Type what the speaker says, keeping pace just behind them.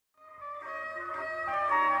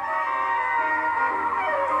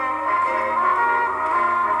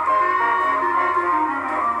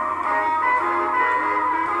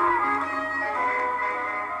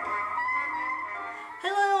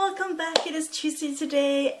Tuesday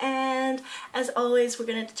today, and as always we're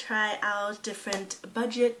going to try out different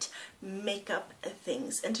budget makeup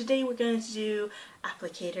things. And today we're going to do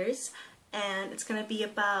applicators, and it's going to be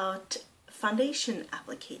about foundation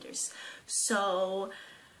applicators. So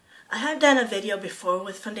I have done a video before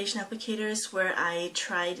with foundation applicators where I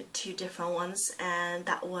tried two different ones, and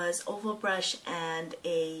that was oval brush and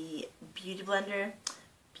a beauty blender.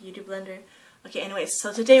 Okay, anyways,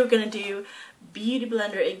 so today we're going to do beauty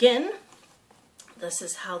blender again. This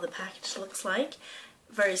is how the package looks like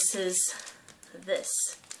versus this.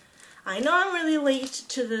 I know I'm really late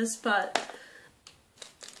to this, but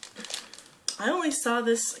I only saw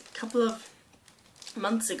this a couple of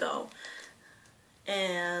months ago,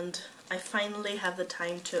 and I finally have the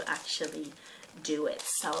time to actually do it.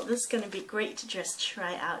 So this is going to be great to just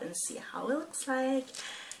try out and see how it looks like.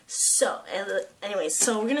 So anyways,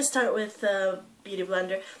 so we're going to start with the beauty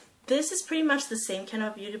blender. This is pretty much the same kind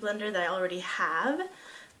of beauty blender that I already have.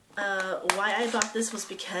 Why I bought this was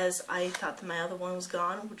because I thought that my other one was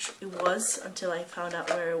gone, which it was until I found out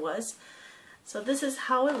where it was. So this is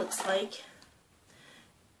how it looks like.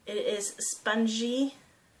 It is spongy,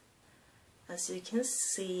 as you can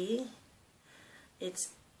see. It's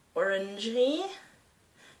orangey.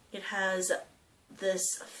 It has this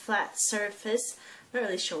flat surface. I'm not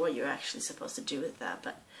really sure what you're actually supposed to do with that,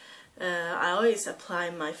 but I always apply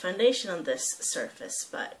my foundation on this surface,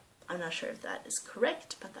 but I'm not sure if that is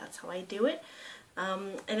correct, but that's how I do it.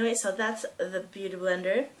 Anyway, so that's the beauty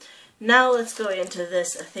blender. Now let's go into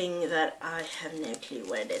this thing that I have no clue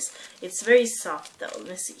what it is. It's very soft though. Let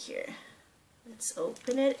me see here. Let's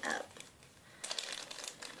open it up.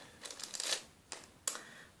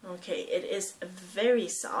 Okay, it is very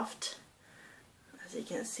soft, as you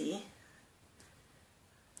can see.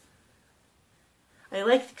 I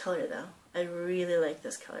like the color though. I really like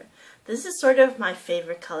this color. This is sort of my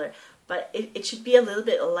favorite color, but it should be a little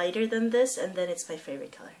bit lighter than this, and then it's my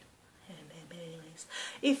favorite color. Anyways,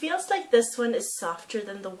 it feels like this one is softer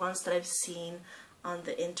than the ones that I've seen on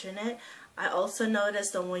the internet. I also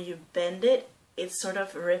noticed that when you bend it, it sort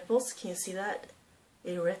of ripples. Can you see that?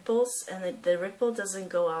 It ripples, and the ripple doesn't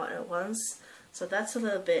go out at once. So that's a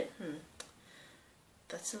little bit,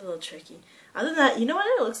 that's a little tricky. Other than that, you know what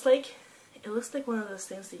it looks like? It looks like one of those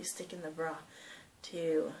things that you stick in the bra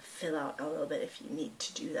to fill out a little bit if you need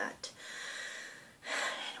to do that.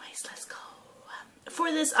 Anyways, let's go. For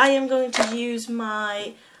this, I am going to use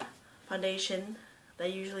my foundation that I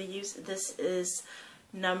usually use. This is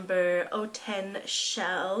number 010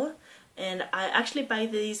 Shell, and I actually buy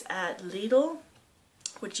these at Lidl,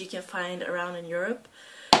 which you can find around in Europe.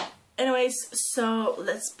 Anyways, so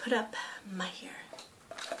let's put up my hair.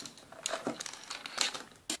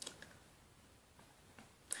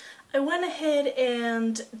 I went ahead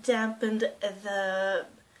and dampened the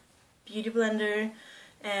beauty blender,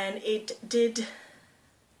 and it did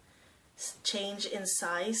change in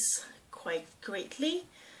size quite greatly.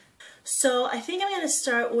 So I think I'm going to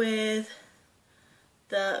start with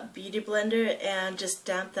the beauty blender and just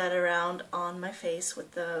damp that around on my face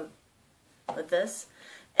with this,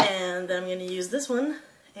 and then I'm going to use this one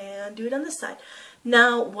and do it on this side.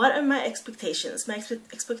 Now, what are my expectations? My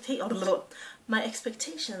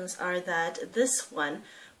expectations are that this one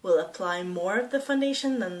will apply more of the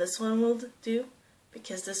foundation than this one will do,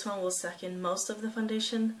 because this one will suck in most of the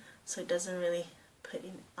foundation, so it doesn't really put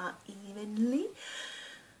in evenly.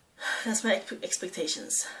 That's my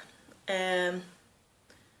expectations.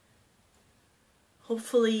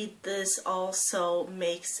 Hopefully this also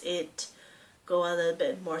makes it go a little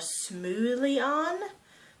bit more smoothly on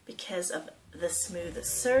because of the smooth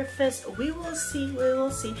surface. We will see, we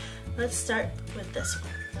will see. Let's start with this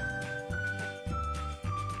one.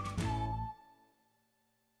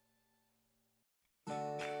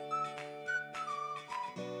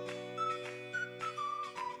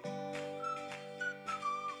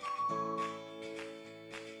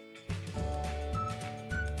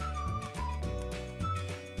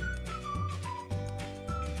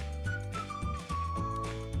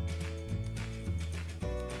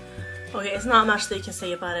 Okay, it's not much that you can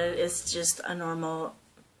say about it. It's just a normal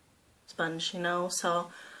sponge, you know,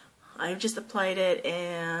 so I've just applied it,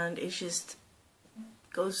 and it just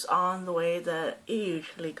goes on the way that it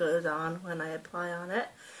usually goes on when I apply on it.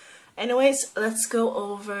 Anyways, let's go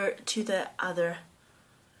over to the other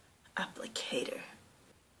applicator.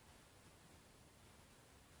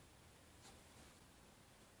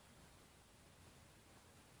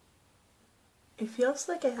 It feels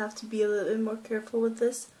like I have to be a little bit more careful with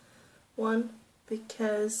this one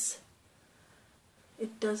because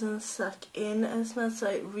it doesn't suck in as much, so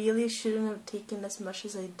I really shouldn't have taken as much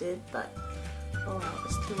as I did, but oh well,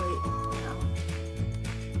 it's too late now.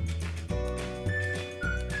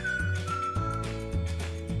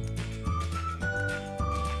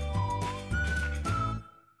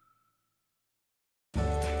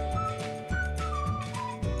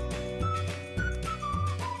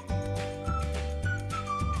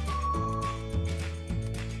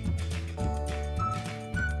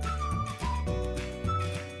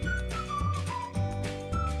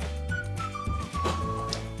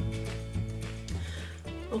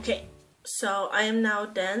 So I am now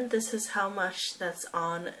done. This is how much that's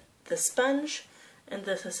on the sponge, and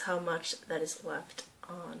this is how much that is left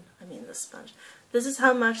on, the sponge. This is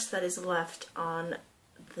how much that is left on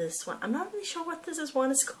this one. I'm not really sure what this one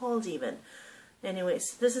is called even.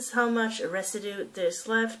 Anyways, this is how much residue there's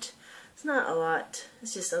left. It's not a lot.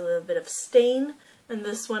 It's just a little bit of stain. And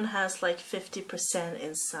this one has like 50%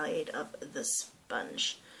 inside of the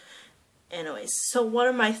sponge. Anyways, so what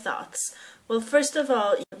are my thoughts? Well, first of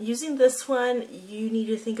all, using this one, you need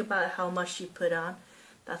to think about how much you put on.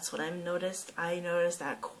 That's what I've noticed. I noticed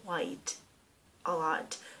that quite a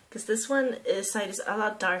lot. Because this one side is a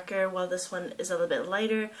lot darker, while this one is a little bit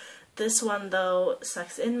lighter. This one, though,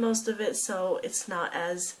 sucks in most of it, so it's not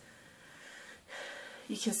as...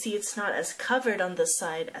 You can see it's not as covered on this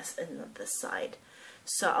side as in this side.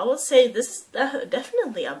 So I would say this is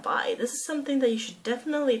definitely a buy. This is something that you should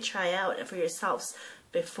definitely try out for yourselves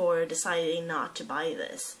before deciding not to buy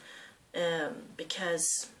this.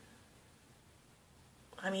 Because,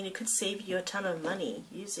 it could save you a ton of money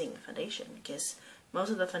using foundation, because most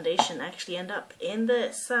of the foundation actually end up in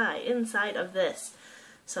the inside of this.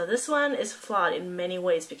 So this one is flawed in many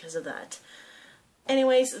ways because of that.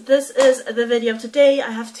 Anyways, this is the video of today.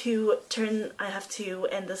 I have to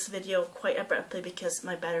end this video quite abruptly because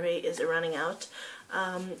my battery is running out.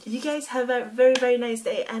 You guys have a very, very nice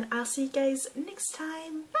day, and I'll see you guys next time.